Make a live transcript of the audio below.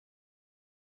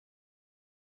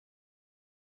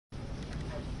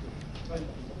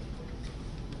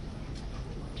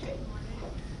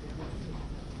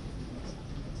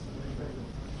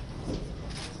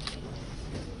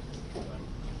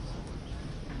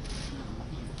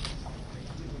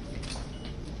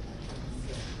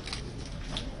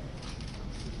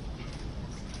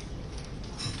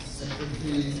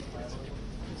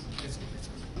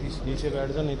नीचे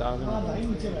बैठ जा नहीं तो आगे। हाँ भाई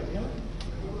नीचे बैठ गया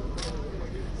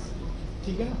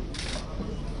ठीक है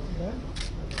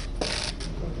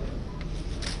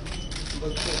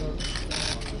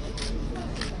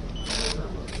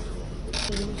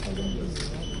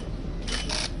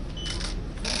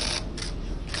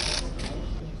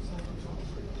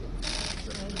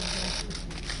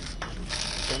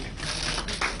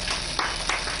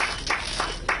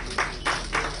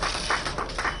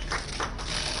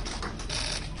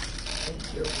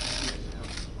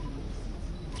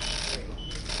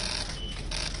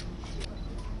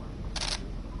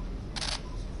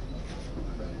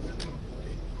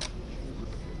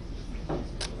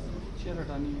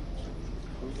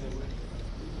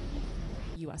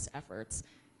U.S. efforts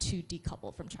to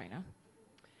decouple from China?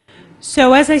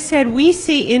 So as I said, we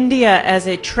see India as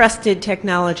a trusted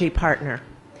technology partner.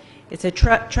 It's a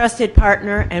trusted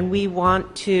partner, and we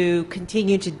want to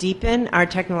continue to deepen our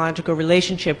technological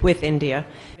relationship with India.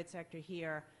 Private sector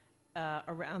here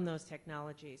around those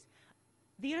technologies.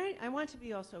 I want to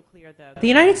be also clear, though. The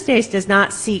United States does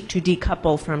not seek to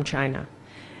decouple from China,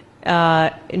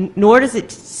 nor does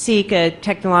it seek a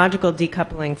technological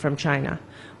decoupling from China.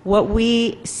 What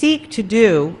we seek to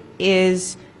do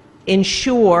is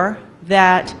ensure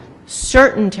that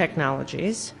certain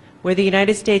technologies, where the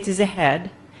United States is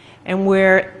ahead, and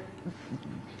where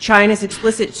China's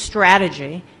explicit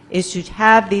strategy is to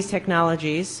have these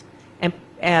technologies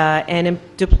and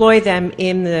deploy them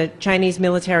in the Chinese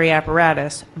military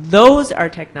apparatus, those are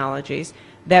technologies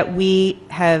that we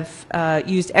have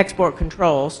used export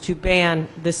controls to ban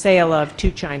the sale of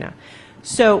to China.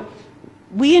 So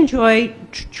we enjoy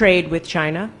trade with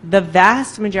China. The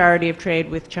vast majority of trade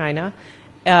with China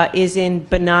is in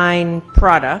benign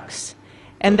products,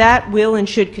 and that will and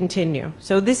should continue.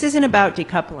 So this isn't about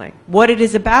decoupling. What it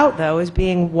is about, though, is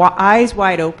being eyes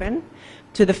wide open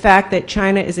to the fact that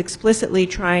China is explicitly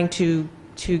trying to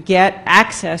get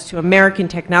access to American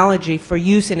technology for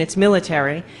use in its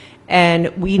military, and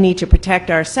we need to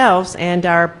protect ourselves and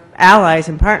our allies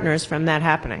and partners from that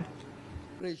happening.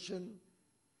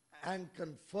 And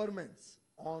conformance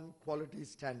on quality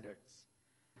standards.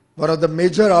 One of the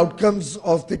major outcomes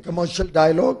of the commercial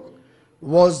dialogue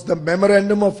was the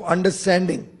Memorandum of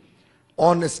Understanding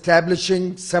on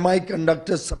establishing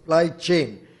semiconductor supply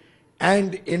chain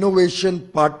and innovation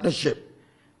partnership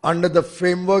under the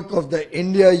framework of the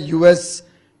India-US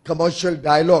commercial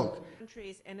dialogue.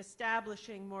 And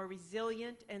establishing more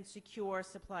resilient and secure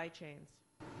supply chains.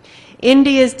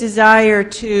 India's desire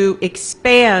to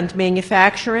expand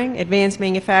manufacturing, advanced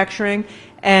manufacturing,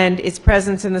 and its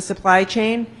presence in the supply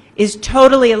chain is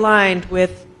totally aligned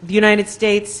with the United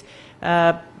States'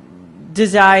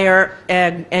 desire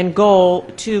and goal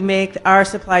to make our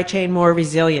supply chain more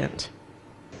resilient.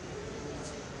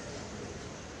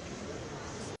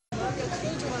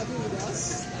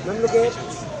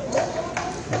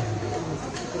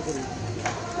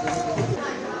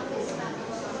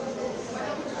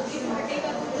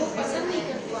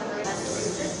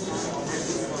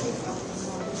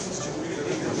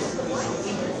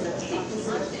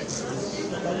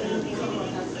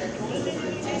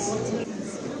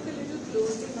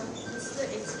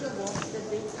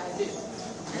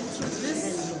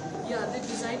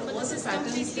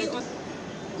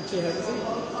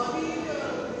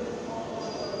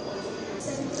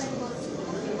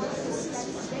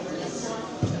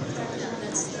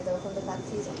 From the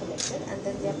factories are collected and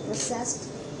then they are processed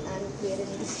and created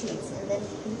into sheets, and then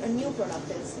a new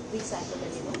product is recycled,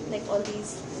 and like all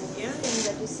these things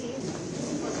that you see